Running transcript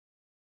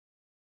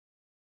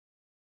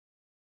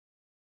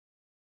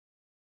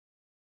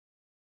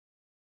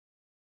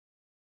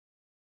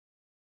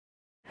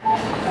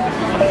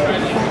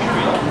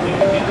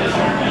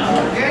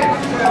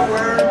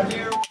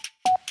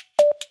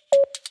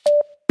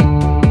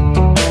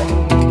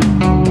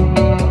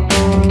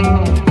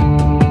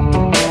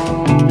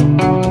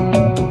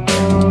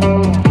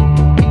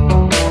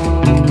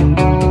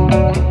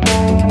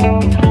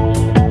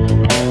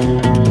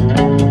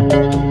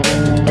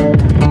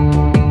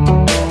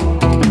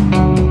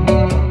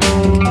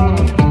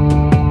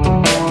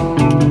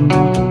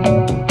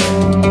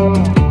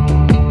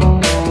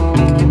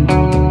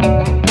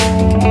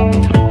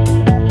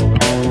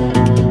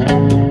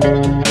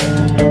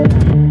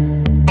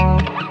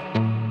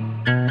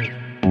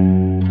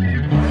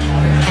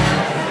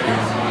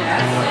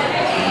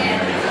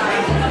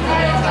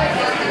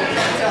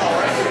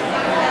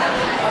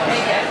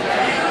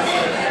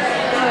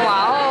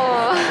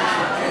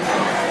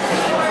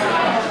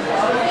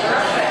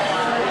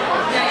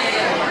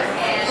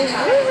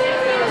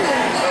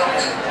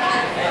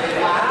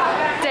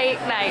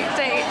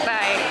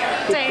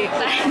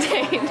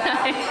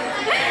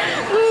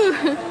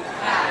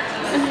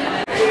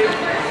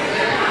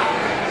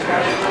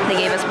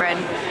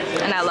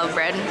And I love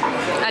bread.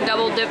 I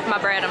double dipped my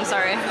bread, I'm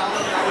sorry.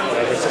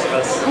 This is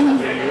us. Is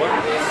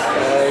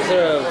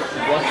there a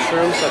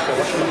washroom? So I can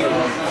wash my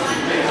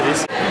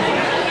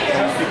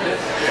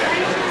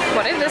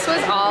What if this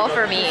was all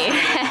for me?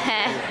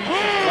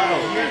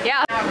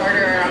 Yeah.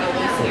 Murder on the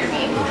loose near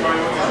me.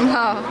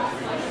 Oh.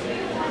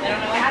 I don't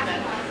know what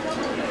happened.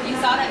 You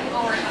saw that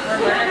people were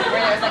murdered where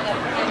there was like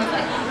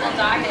people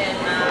died in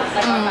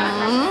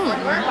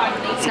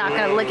like It's not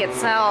gonna lick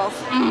itself.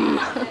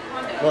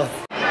 Well.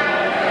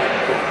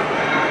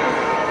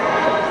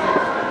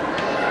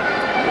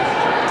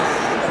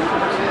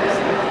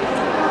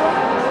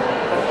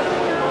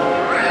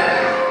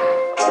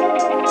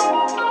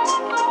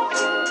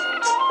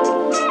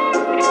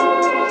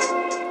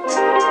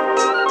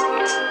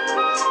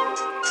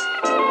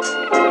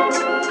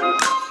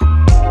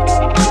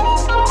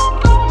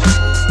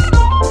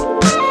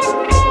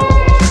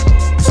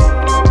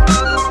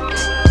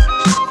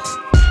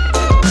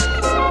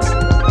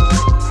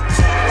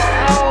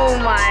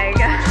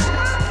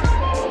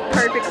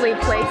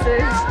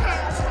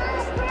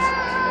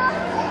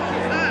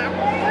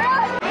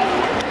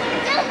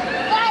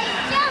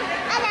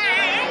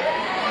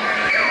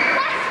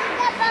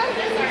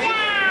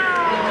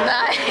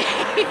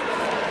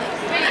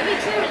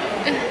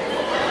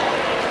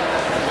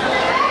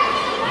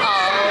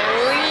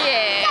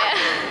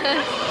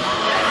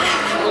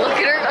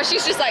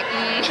 She's just like,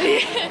 That's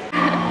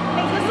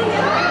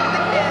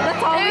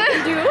all we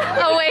can do.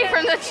 Away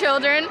from the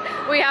children,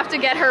 we have to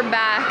get her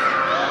back.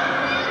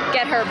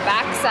 Get her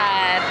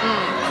backside.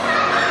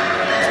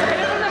 Get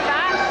it from the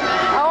back.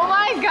 Oh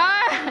my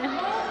god.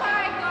 Oh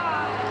my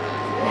god.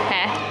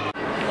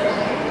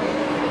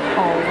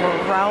 All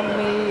around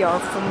me are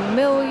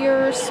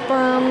familiar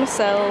sperm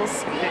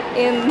cells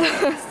in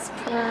the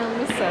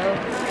sperm cell.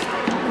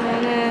 Na,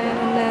 na,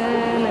 na,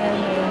 na,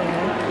 na.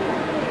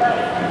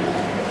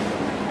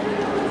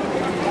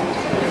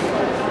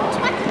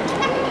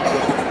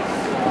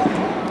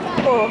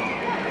 Oh.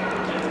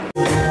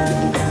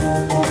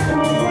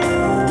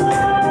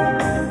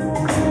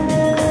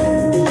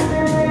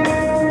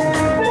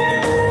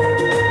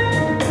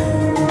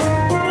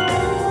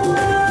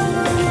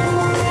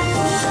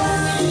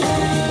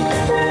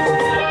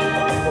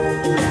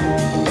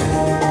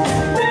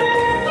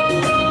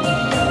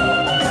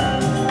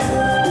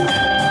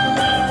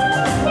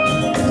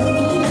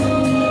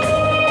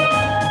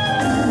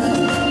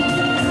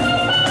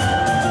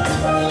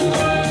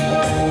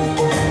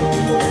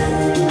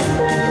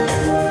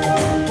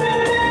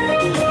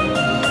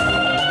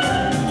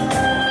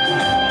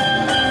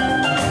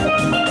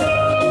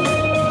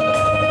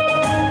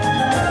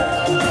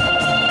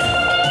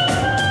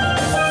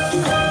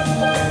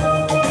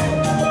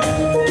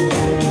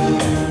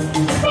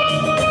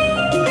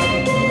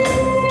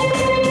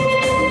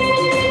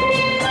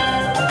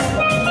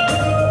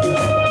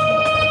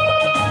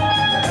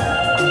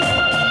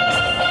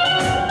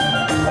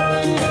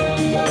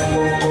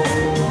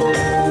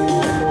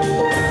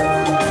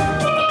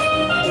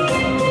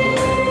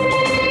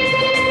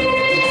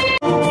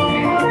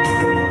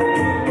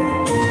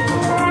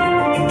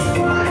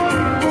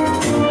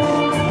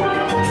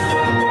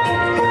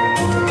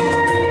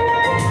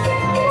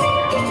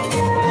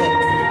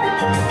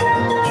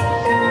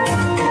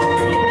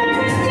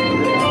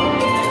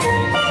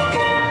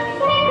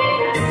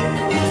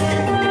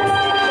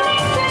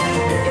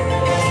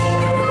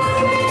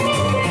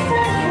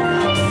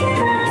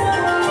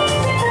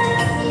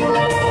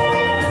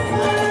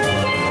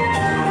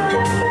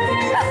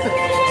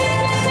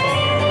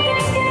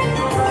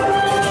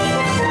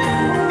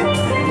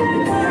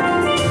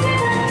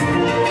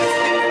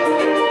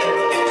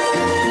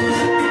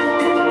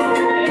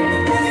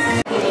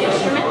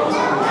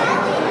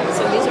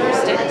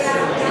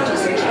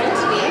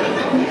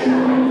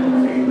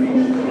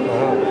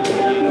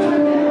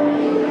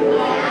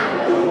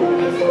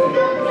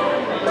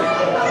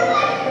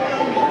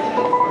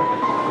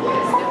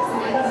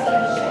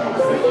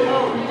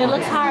 It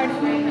looks hard. It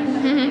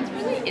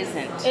really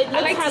isn't. It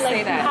looks hard.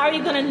 Like, how are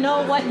you gonna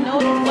know what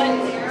note?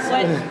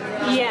 What?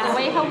 Yeah. The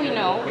way how we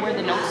know where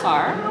the notes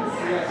are.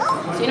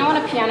 So you know on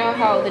a piano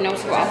how the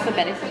notes go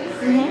alphabetically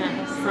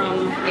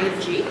from A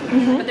to G,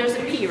 but there's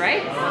a P,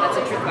 right? That's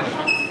a trick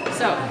question.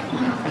 So,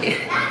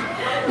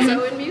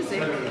 so in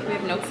music we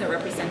have notes that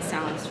represent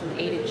sounds from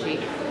A to G,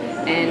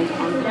 and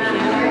on the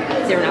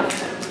piano they're in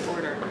alphabetical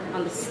order.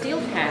 On the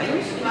steel pan,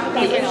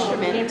 the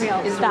instrument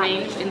is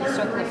arranged in the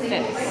circle of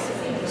fifths.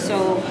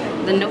 So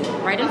the note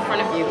right in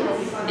front of you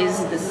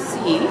is the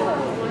C,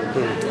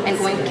 and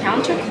going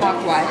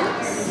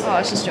counterclockwise. Oh, I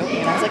was just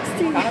joking. I was like,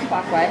 C.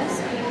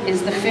 Counterclockwise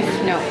is the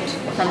fifth note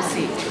from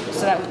C.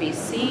 So that would be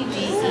C, D,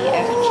 E,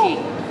 F, G.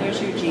 There's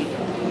your G.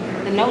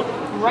 The note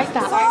right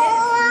beside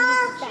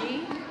it, G,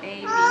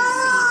 A, B, C,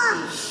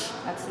 D.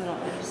 That's the note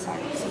right beside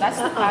it. So that's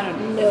the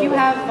pattern. No. If you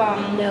have,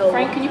 No.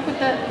 Frank, can you put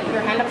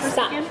your hand up for a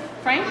second?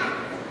 Frank,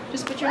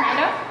 just put your hand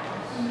up.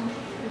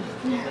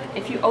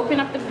 If you open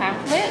up the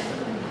pamphlet,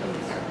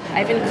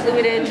 I've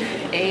included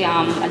a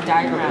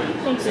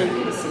diagram so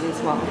you can see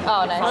as well.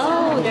 Oh, nice.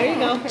 Oh, there you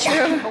go.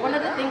 But one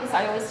of the things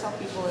I always tell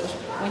people is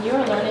when you're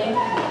learning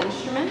an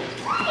instrument,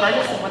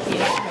 regardless of what the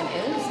instrument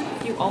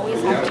is, you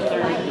always have to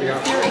learn theory.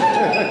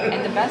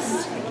 And the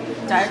best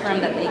diagram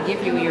that they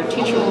give you, your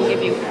teacher will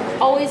give you,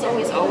 always,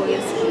 always,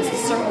 always, is the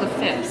circle of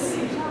fifths.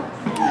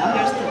 Now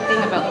here's the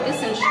thing about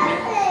this instrument,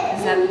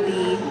 is that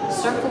the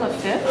circle of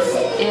fifths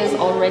is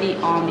already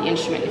on the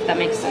instrument, if that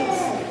makes sense.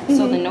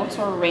 So the notes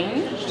are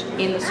arranged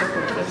in the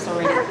circle of fifths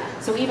already.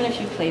 So even if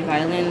you play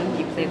violin,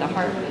 you play the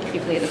harp, you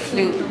play the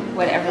flute,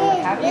 whatever, what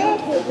have you,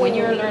 when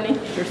you're learning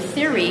your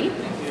theory,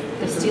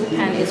 the steel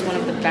pan is one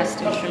of the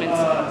best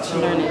instruments to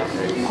learn it.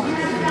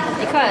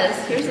 Because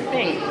here's the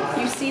thing,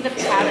 you see the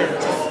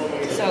patterns.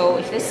 So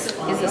if this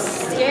is a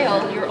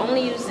scale, you're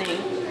only using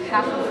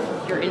half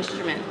of your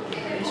instrument.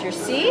 It's your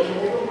C,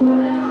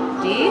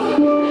 D,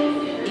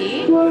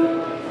 E,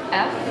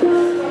 F,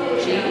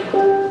 G,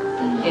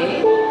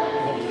 A,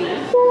 B,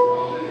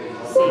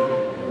 C.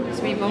 So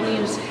we've only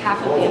used half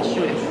of the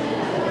instrument.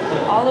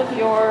 All of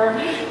your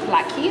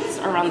black keys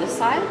are on this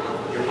side.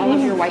 All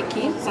of your white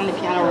keys on the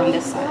piano are on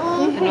this side.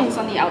 The notes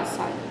on the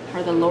outside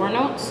are the lower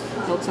notes.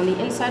 Notes on the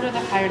inside are the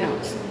higher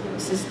notes.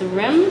 This is the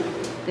rim.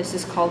 This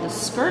is called the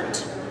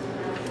skirt.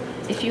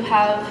 If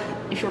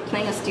you're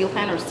playing a steel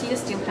pan or see a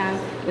steel pan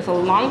with a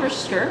longer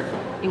skirt,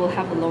 it will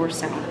have a lower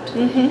sound.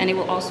 And it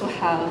will also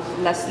have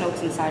less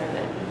notes inside of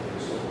it.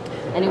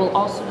 And it will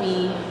also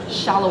be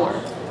shallower.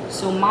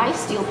 So my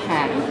steel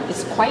pan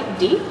is quite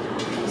deep.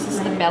 This is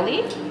the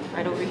belly,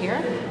 right over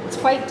here. It's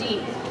quite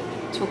deep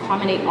to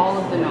accommodate all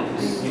of the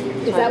notes.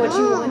 Is that what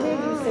you wanted?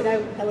 You said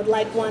I would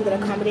like one that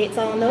accommodates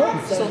all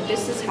notes? So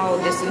this is how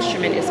this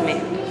instrument is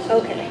made.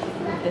 Okay.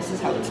 This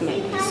is how it's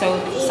made. So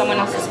if someone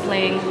else is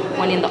playing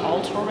one in the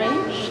alto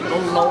range, a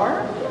little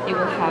lower, it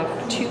will have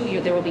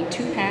there will be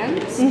two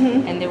pans,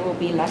 and there will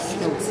be less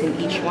notes in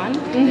each one.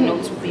 The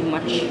notes will be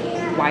much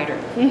wider.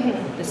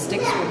 The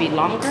sticks will be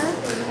longer,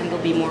 and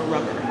there'll be more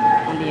rubber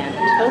on the end.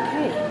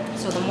 Okay.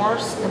 So the more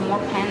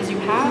pans you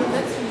have,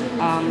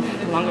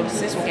 the longer the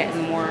sticks will get,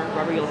 and the more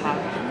rubber you'll have,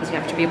 because you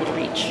have to be able to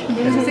reach.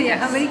 So yeah,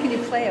 how many can you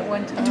play at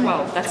one time?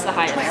 12, that's the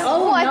highest.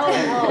 Oh, What? no.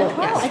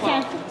 Yes, I 12.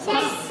 can't. So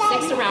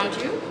it's 6 around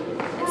you,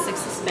 and 6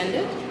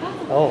 suspended.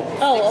 Oh.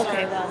 Oh,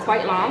 okay. Well.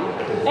 Quite long.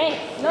 Hey,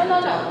 no.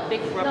 A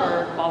big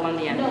rubber ball on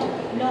the end.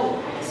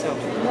 No. So,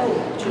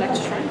 would you like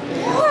to try?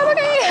 Oh,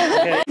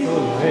 okay.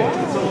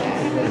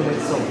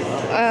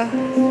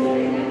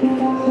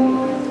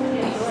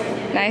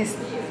 Nice.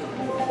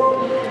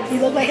 You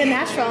look like a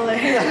natural. The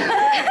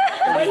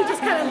way he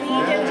just kind of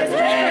leaned and just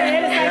went for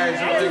it. It's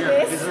like, I do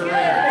this.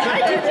 I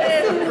do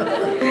this.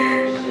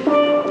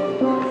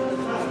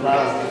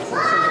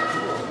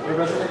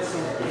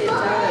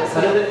 How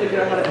did they figure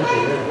out how to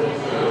engineer it?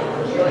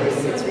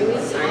 It's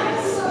really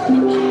science,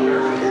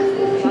 engineering,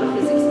 a lot of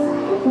physics,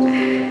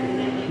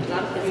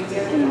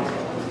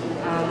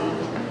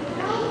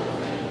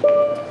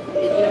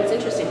 it's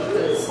interesting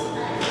because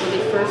when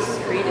they first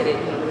created it,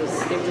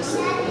 they were just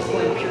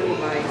going purely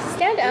by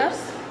Stand up. It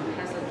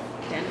has a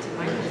dent in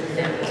mine, has a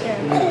dent.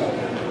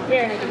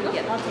 Here. And I didn't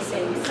get the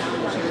same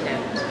sound as your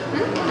dent.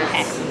 And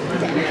that's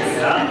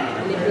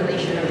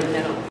manipulation of the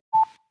metal.